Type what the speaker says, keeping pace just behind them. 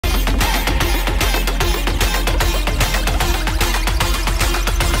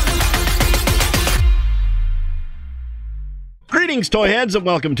Greetings, toy heads, and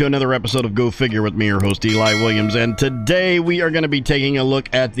welcome to another episode of Go Figure with me, your host, Eli Williams. And today we are going to be taking a look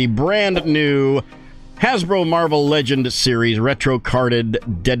at the brand new Hasbro Marvel Legend series retro carded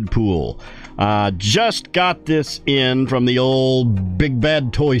Deadpool. Just got this in from the old Big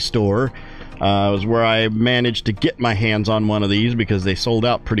Bad Toy Store. It was where I managed to get my hands on one of these because they sold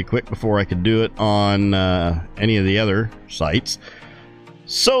out pretty quick before I could do it on any of the other sites.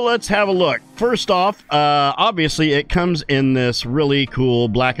 So let's have a look. First off, obviously it comes in this really cool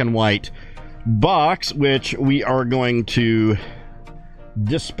black and white box, which we are going to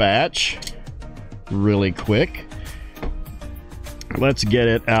dispatch really quick. Let's get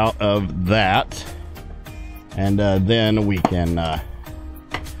it out of that, and then we can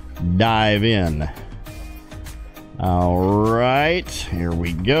dive in. All right, here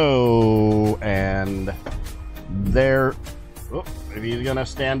we go, and there. Oh, if he's gonna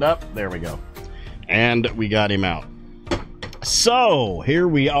stand up, there we go, and we got him out. So here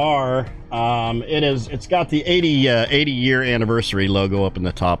we are. It's got the 80 year anniversary logo up in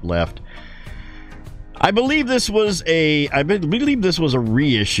the top left. I believe this was a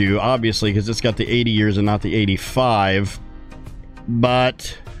reissue, obviously, because it's got the 80 years and not the 85.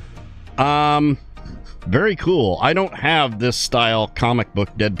 But very cool. I don't have this style comic book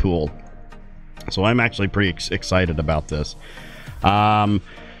Deadpool, so I'm actually pretty excited about this.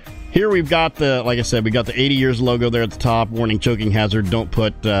 Here we've got the, like I said, we got the 80 years logo there at the top. Warning: choking hazard. Don't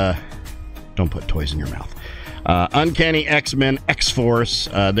put toys in your mouth. Uncanny X-Men X-Force.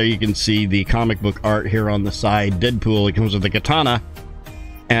 There you can see the comic book art here on the side. Deadpool. It comes with a katana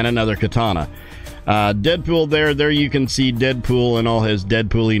and another katana. Deadpool there you can see Deadpool and all his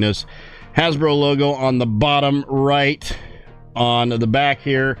Deadpooliness. Hasbro logo on the bottom right. On the back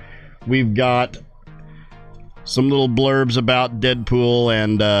here, we've got some little blurbs about Deadpool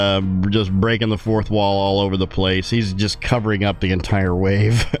and just breaking the fourth wall all over the place. He's just covering up the entire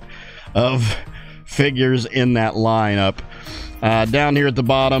wave of figures in that lineup. Down here at the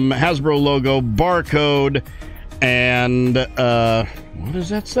bottom, Hasbro logo, barcode, and what does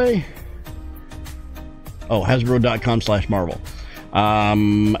that say? Oh, Hasbro.com/Marvel.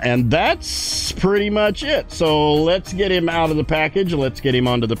 And that's pretty much it. So let's get him out of the package. Let's get him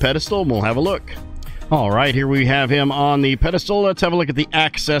onto the pedestal, and we'll have a look. All right, here we have him on the pedestal. Let's have a look at the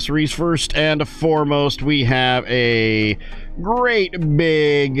accessories. First and foremost, we have a great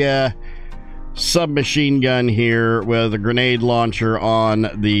big submachine gun here with a grenade launcher on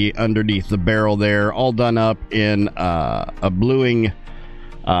the underneath the barrel there, all done up in a bluing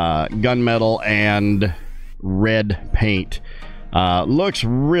gunmetal and red paint. Looks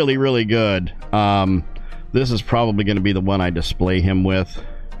really, really good. This is probably going to be the one I display him with.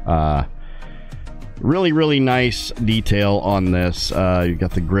 Really, really nice detail on this. You've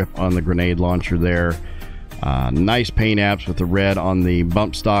got the grip on the grenade launcher there. Nice paint apps with the red on the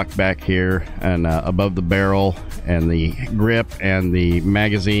bump stock back here and above the barrel, and the grip and the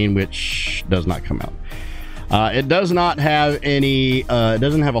magazine, which does not come out. It does not have any, it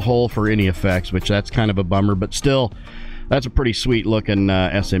doesn't have a hole for any effects, which that's kind of a bummer, but still, that's a pretty sweet looking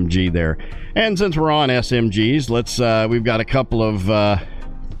SMG there. And since we're on SMGs, let's, we've got a couple of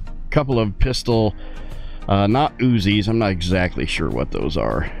pistol, not Uzis. I'm not exactly sure what those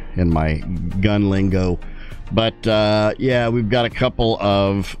are in my gun lingo, but yeah, we've got a couple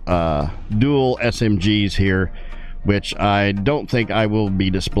of dual SMGs here, which I don't think I will be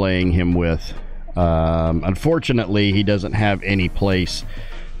displaying him with. Unfortunately, he doesn't have any place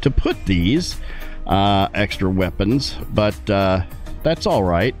to put these extra weapons, but that's all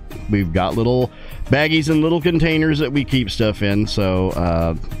right. We've got little baggies and little containers that we keep stuff in,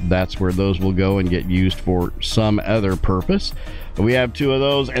 so that's where those will go and get used for some other purpose. But we have two of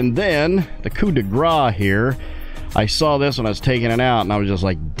those, and then the coup de grace here. I saw this when I was taking it out, and I was just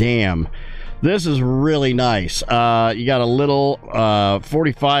like, damn, this is really nice. You got a little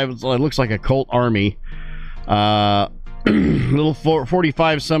 45, it looks like a Colt Army, little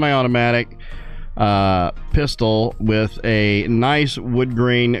 45 semi-automatic pistol with a nice wood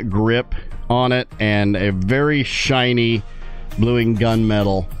grain grip on it and a very shiny bluing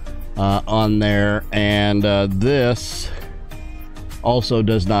gunmetal on there, and this also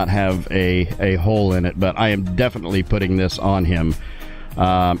does not have a hole in it, but I am definitely putting this on him,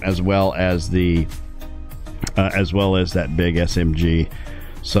 as well as that big SMG.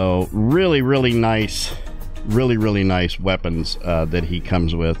 So really nice, really nice weapons that he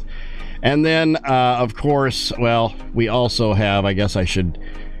comes with. And then of course, well, we also have, I guess I should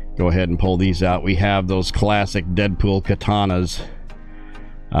go ahead and pull these out. We have those classic Deadpool katanas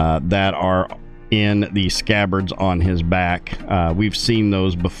that are in the scabbards on his back. We've seen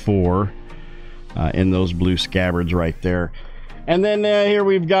those before in those blue scabbards right there. And then here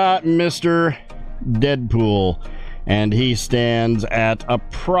we've got Mr. Deadpool, and he stands at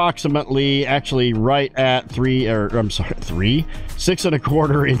approximately, actually right at 6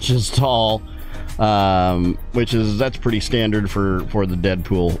 1/4 inches tall, that's pretty standard for the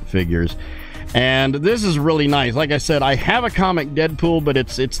Deadpool figures. And this is really nice. Like I said, I have a comic Deadpool, but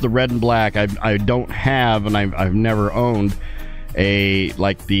it's the red and black. I don't have, and I've never owned a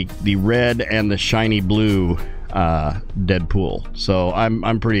like the red and the shiny blue Deadpool. So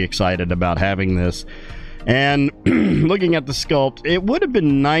I'm pretty excited about having this. And looking at the sculpt, it would have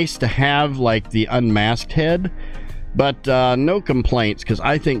been nice to have like the unmasked head, but no complaints, because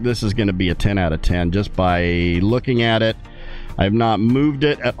I think this is going to be a 10 out of 10 just by looking at it. I've not moved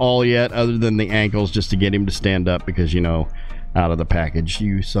it at all yet, other than the ankles, just to get him to stand up, because, you know, out of the package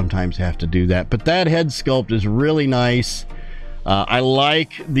you sometimes have to do that. But that head sculpt is really nice. I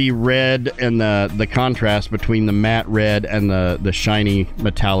like the red and the contrast between the matte red and the shiny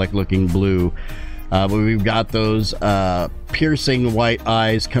metallic looking blue. But we've got those piercing white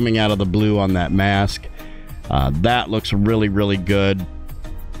eyes coming out of the blue on that mask. That looks really, really good.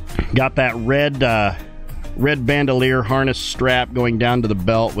 Got that red bandolier harness strap going down to the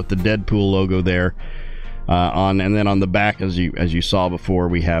belt with the Deadpool logo there. And then on the back, as you saw before,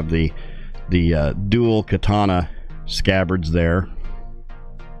 we have the dual katana scabbards there.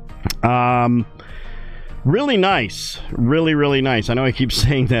 Really nice, really nice. I know I keep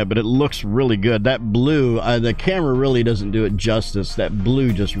saying that, but it looks really good. That blue, the camera really doesn't do it justice. That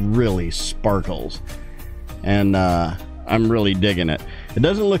blue just really sparkles, and I'm really digging it. It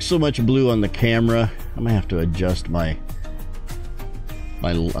doesn't look so much blue on the camera. I'm gonna have to adjust my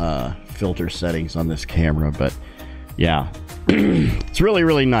filter settings on this camera, but yeah, it's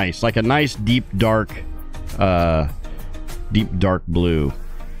really nice, like a nice deep dark blue.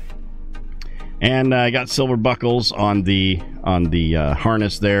 And I got silver buckles on the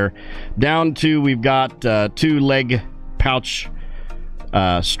harness there. Down to, we've got 2 leg pouch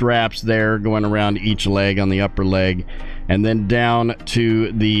straps there going around each leg on the upper leg, and then down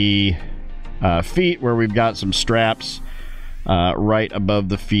to the feet, where we've got some straps right above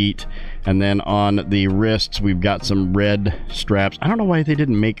the feet, and then on the wrists we've got some red straps. I don't know why they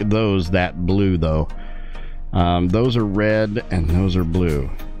didn't make those that blue though. Those are red and those are blue,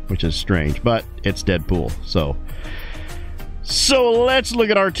 which is strange, but it's Deadpool. So let's look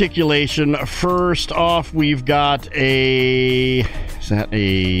at articulation. First off, we've got is that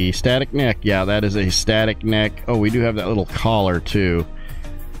a static neck? Yeah, that is a static neck. Oh, we do have that little collar too.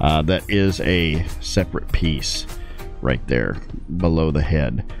 That is a separate piece right there below the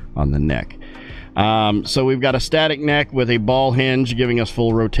head on the neck. So we've got a static neck with a ball hinge giving us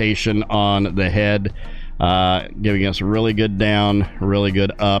full rotation on the head. Giving us a really good down, really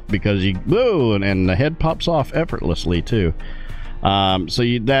good up, because and the head pops off effortlessly too. So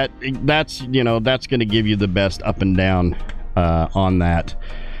that's going to give you the best up and down on that.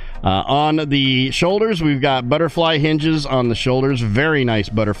 On the shoulders, we've got butterfly hinges on the shoulders. Very nice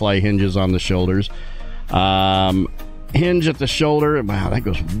butterfly hinges on the shoulders. Hinge at the shoulder. Wow, that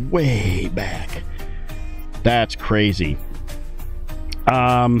goes way back. That's crazy.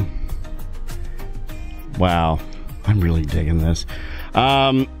 Wow, I'm really digging this.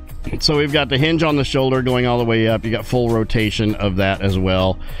 So we've got the hinge on the shoulder going all the way up. You got full rotation of that as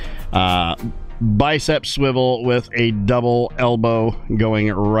well. Bicep swivel with a double elbow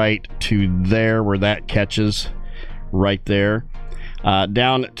going right to there where that catches, right there.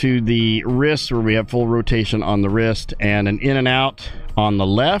 Down to the wrist, where we have full rotation on the wrist, and an in and out on the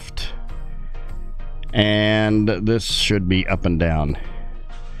left. And this should be up and down.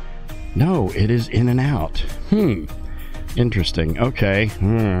 No, it is in and out. Interesting. Okay.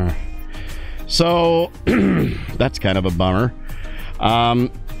 So that's kind of a bummer,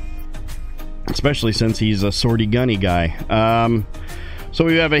 especially since he's a swordy gunny guy. So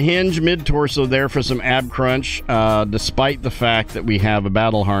we have a hinge mid-torso there for some ab crunch. Despite the fact that we have a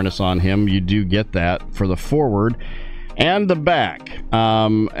battle harness on him, you do get that for the forward and the back.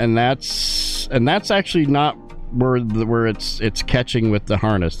 And that's actually not where it's catching with the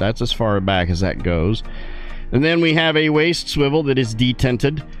harness. That's as far back as that goes. And then we have a waist swivel that is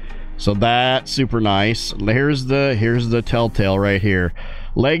detented, so that's super nice. Here's the telltale right here.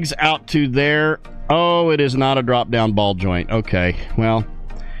 Legs out to there. Oh, it is not a drop down ball joint. Okay, well,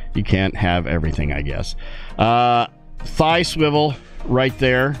 you can't have everything, I guess. Thigh swivel right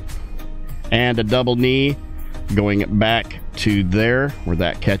there, and a double knee going back to there where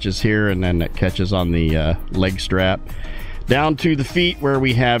that catches here, and then it catches on the leg strap. Down to the feet, where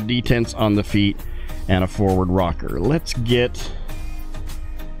we have detents on the feet and a forward rocker. Let's get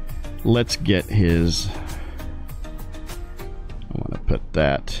his put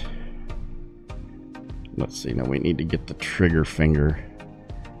that. Let's see. Now we need to get the trigger finger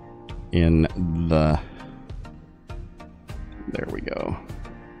in the... There we go.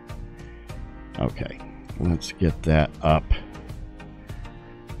 Okay. Let's get that up.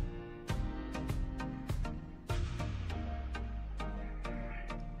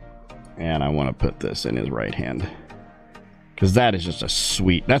 And I want to put this in his right hand, because that is just a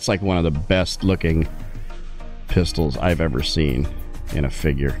sweet, that's like one of the best looking pistols I've ever seen in a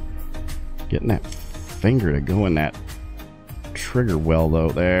figure. Getting that finger to go in that trigger well though.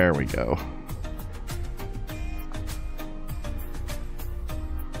 There we go.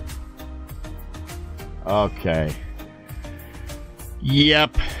 Okay.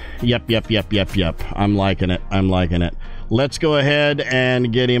 Yep. I'm liking it. Let's go ahead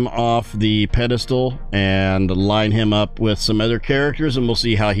and get him off the pedestal and line him up with some other characters, and we'll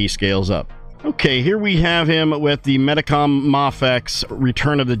see how he scales up. Okay, here we have him with the Metacom mafex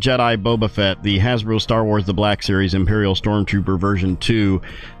Return of the Jedi Boba Fett, the Hasbro Star Wars The Black Series Imperial Stormtrooper version 2,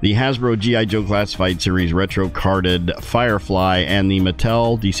 the Hasbro G.I. Joe Classified Series Retro Carded Firefly, and the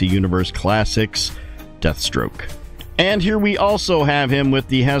Mattel DC Universe Classics Deathstroke. And here we also have him with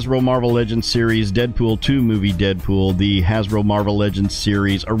the Hasbro Marvel Legends Series Deadpool 2 movie Deadpool, the Hasbro Marvel Legends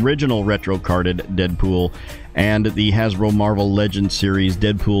Series Original Retro Carded Deadpool, and the Hasbro Marvel Legends Series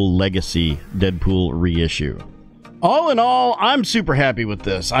Deadpool Legacy Deadpool reissue. All in all, I'm super happy with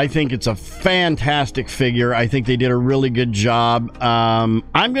this. I think it's a fantastic figure. I think they did a really good job. I'm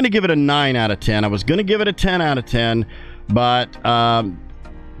going to give it a 9 out of 10. I was going to give it a 10 out of 10, but...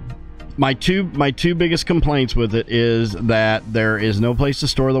 My two biggest complaints with it is that there is no place to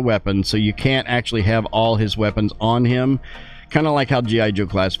store the weapons, so you can't actually have all his weapons on him, kind of like how G.I. Joe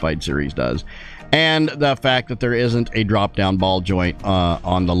Classified Series does. And the fact that there isn't a drop-down ball joint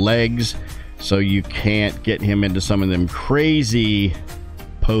on the legs, so you can't get him into some of them crazy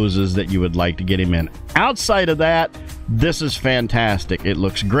poses that you would like to get him in. Outside of that, this is fantastic. It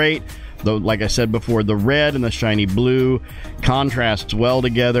looks great. Though, like I said before, the red and the shiny blue contrasts well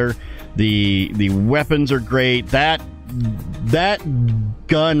together. The weapons are great. That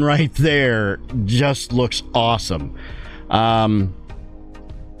gun right there just looks awesome. The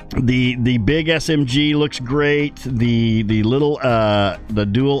big SMG looks great. The little the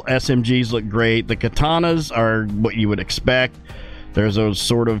dual SMGs look great. The katanas are what you would expect. There's those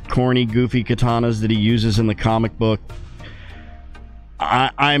sort of corny, goofy katanas that he uses in the comic book.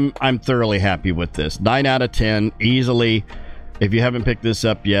 I'm thoroughly happy with this. 9 out of 10 easily. If you haven't picked this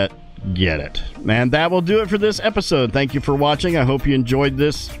up yet, get it. And that will do it for this episode. Thank you for watching. I hope you enjoyed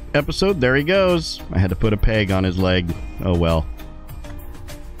this episode. There he goes. I had to put a peg on his leg. Oh well.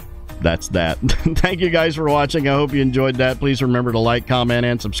 That's that. Thank you guys for watching. I hope you enjoyed that. Please remember to like, comment,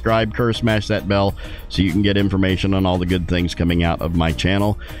 and subscribe. Smash that bell so you can get information on all the good things coming out of my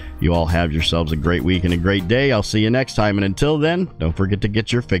channel. You all have yourselves a great week and a great day. I'll see you next time. And until then, don't forget to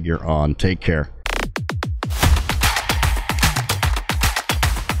get your figure on. Take care.